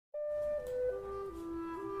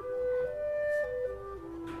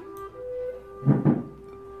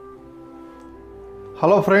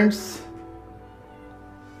Hello friends,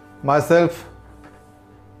 myself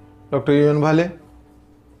Dr.U.N.Bhale,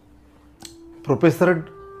 Professor,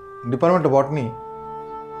 Department of Botany,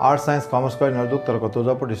 Arts, Science, Commerce College, Narduk,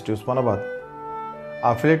 Tarkatozapur District, Osmanabad,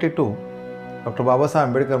 affiliated to Dr. B.Sc.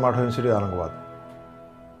 Mathur Institute, Aurangabad.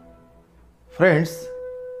 Friends,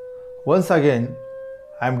 once again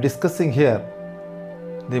I am discussing here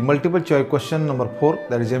the multiple choice question number 4,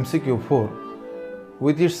 that is MCQ 4,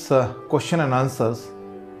 with its question and answers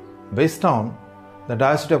based on the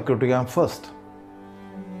diversity of cryptogam first.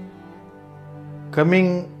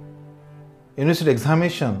 Coming university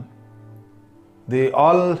examination,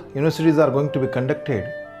 all universities are going to be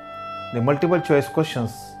conducted the multiple choice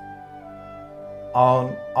questions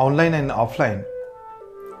on online and offline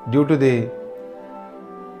due to the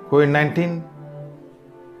COVID-19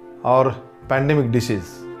 or pandemic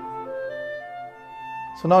disease.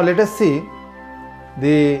 So now let us see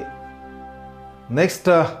the next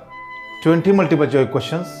 20 multiple choice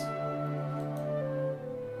questions.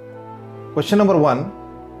 Question number 1.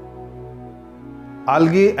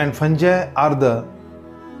 Algae and fungi are the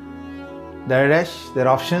dash. Their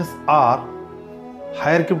options are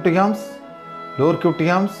higher cryptogams, lower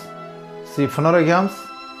cryptogams, C. phanerogams,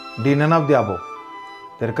 D. none of the above.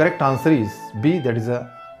 Their correct answer is B, that is a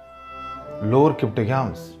lower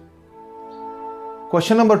cryptogams.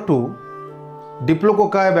 Question number 2.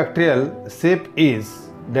 Diplococci bacterial shape is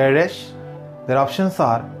dash. Their options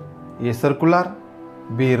are A. circular,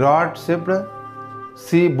 B. rod shaped,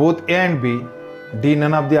 C. both A and B, D.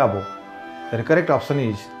 none of the above. The correct option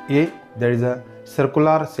is A, there is a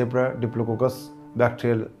circular shaped Diplococcus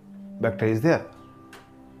bacteria is there.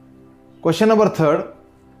 Question number 3.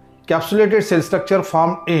 Capsulated cell structure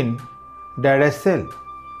formed in dash cell.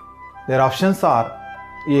 Their options are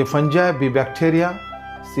A. fungi, B. bacteria,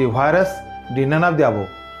 C. virus, D. none of the above.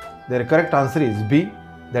 Their correct answer is B,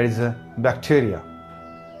 that is a bacteria.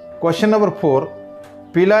 Question number 4.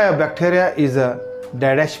 Pili of bacteria is a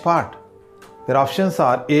dash part. Their options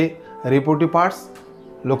are A. reproductive parts,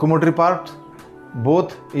 locomotory parts,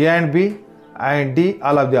 both A and B, and D.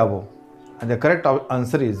 all of the above. And the correct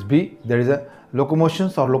answer is B, there is a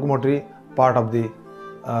locomotions or locomotory part of the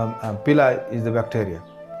pili is the bacteria.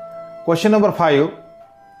 Question number 5.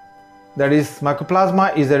 That is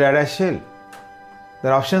mycoplasma is a dash shell.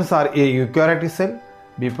 Their options are A. eukaryotic cell,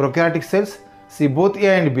 B. prokaryotic cells, C. both A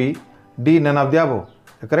and B, D. none of the above.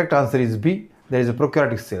 The correct answer is B, there is a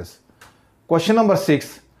prokaryotic cells. Question number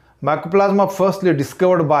 6. Mycoplasma firstly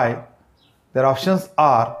discovered by, their options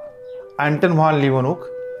are Anton van Leeuwenhoek,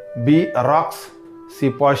 B. rocks, C.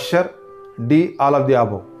 Pasteur, D. all of the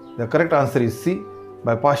above. The correct answer is C,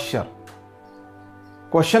 by Pasteur.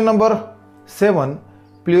 Question number 7.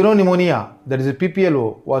 Pneumonia, that is a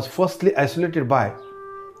PPLO, was firstly isolated by,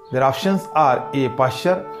 their options are A.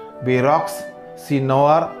 Pasteur, B. rocks, C.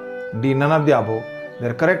 Noir, D. none of the above.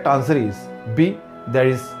 Their correct answer is B, that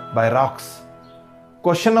is by rocks.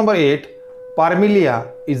 Question number 8. Parmelia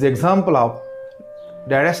is example of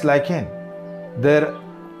dash lichen. Their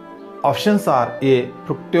options are A.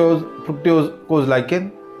 fructose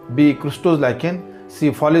lichen, B. crustose lichen,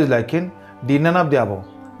 C. foliage lichen, D. none of the above.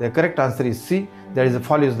 The correct answer is C, that is a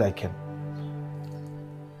foliage lichen.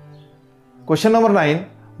 Question number 9.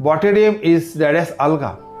 Botulinum is dash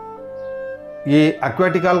alga. A.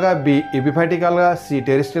 aquatic alga, B. epiphytic alga, C.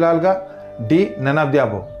 terrestrial alga, D. none of the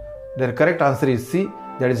above. Their correct answer is C,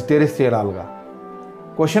 that is terrestrial alga.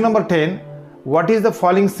 Question number 10. What is the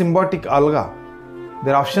following symbiotic alga?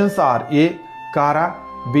 Their options are A. Chara,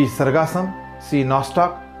 B. sargassum, C.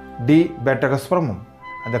 nostoc, D. beta-spermum.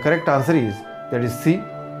 And the correct answer is, that is C,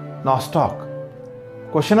 nostoc.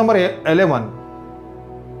 Question number 11.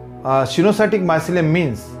 Cyanocytic mycelium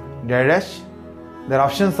means dash. Their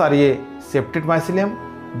options are A. septate mycelium,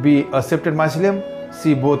 B. aseptate mycelium,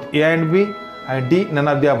 C. both A and B, and D. none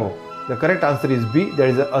of the above. The correct answer is B, that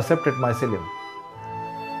is a aseptate mycelium.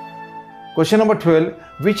 Question number 12.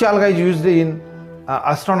 Which alga is used in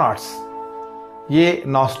astronauts? A.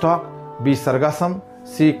 nostoc, B. sargassum,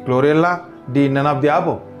 C. chlorella, D. none of the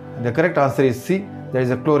above. And the correct answer is C, that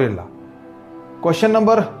is a chlorella. Question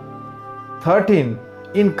number 13.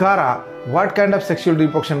 In Chara, what kind of sexual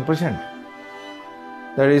reproduction present?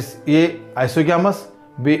 That is A. isogamous,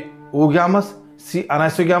 B. oogamous, C.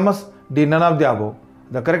 anisogamous, D. none of the above.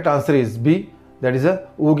 The correct answer is B, that is a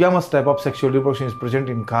oogamous type of sexual reproduction is present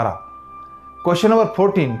in Chara. Question number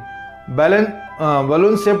 14.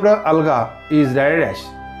 Balloon shaped alga is dash.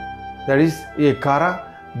 That is A.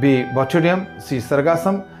 Chara, B. botulinum, C.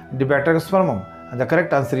 sargassum, D. beta-spermum. And the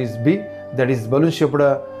correct answer is B, that is balloon shaped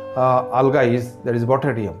alga is, that is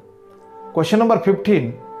botulinum. Question number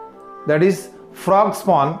 15, that is frog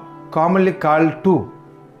spawn commonly called to?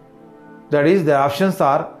 That is, the options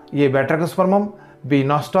are A. Batrachospermum, B.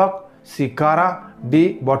 Nostoc, C. Cara,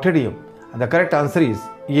 D. Botidium. And the correct answer is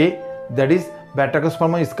A. That is,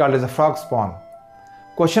 Batrachospermum is called as a frog spawn.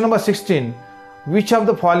 Question number 16. Which of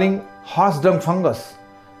the following horse dung fungus?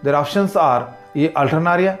 Their options are A.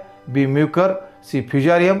 Alternaria, B. Mucor, C.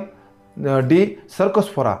 Fusarium, D.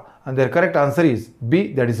 Cercospora. And their correct answer is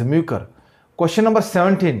B. That is Mucor. Question number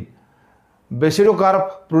 17.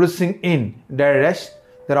 Basidocarp producing in dash.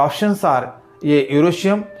 Their options are A.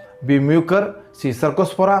 Eurotium, B. Mucor, C.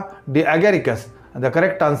 Cercospora, D. Agaricus. And the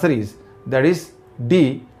correct answer is that is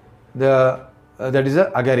D. That is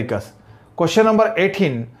Agaricus. Question number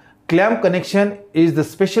 18. Clamp connection is the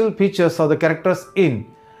special features of the characters in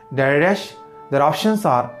dash. Their options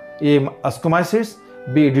are A. Ascomyces,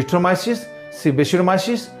 B. Distromyces, C.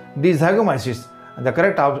 Basidomyces, D. Zygomyces. And the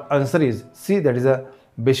correct answer is C. That is a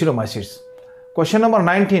Basidomyces. Question number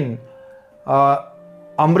 19.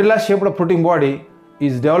 Umbrella shaped protein body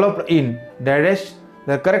is developed in dash.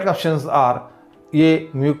 The correct options are A.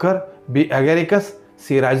 Mucor, B. Agaricus,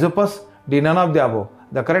 C. Rhizopus, D. None of the above.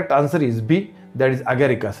 The correct answer is B. That is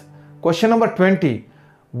Agaricus. Question number 20.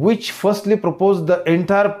 Which firstly proposed the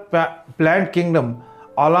entire plant kingdom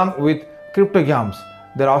along with cryptogams?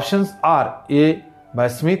 Their options are A. by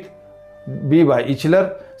Smith, B. by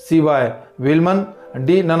Eichler, C. by Willman,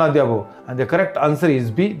 D. None of the above. And the correct answer is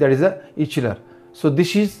B. That is a Eichler. So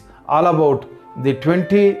this is all about the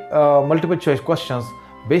 20 multiple choice questions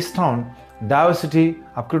based on diversity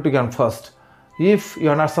of cryptogram first. If you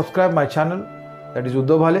are not subscribed my channel, that is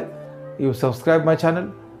U.N.Bhale, you subscribe my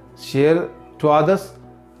channel, share to others,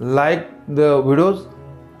 like the videos,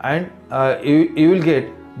 and you will get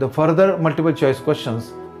the further multiple choice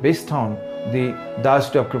questions based on the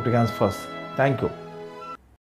diversity of cryptograms first. Thank you.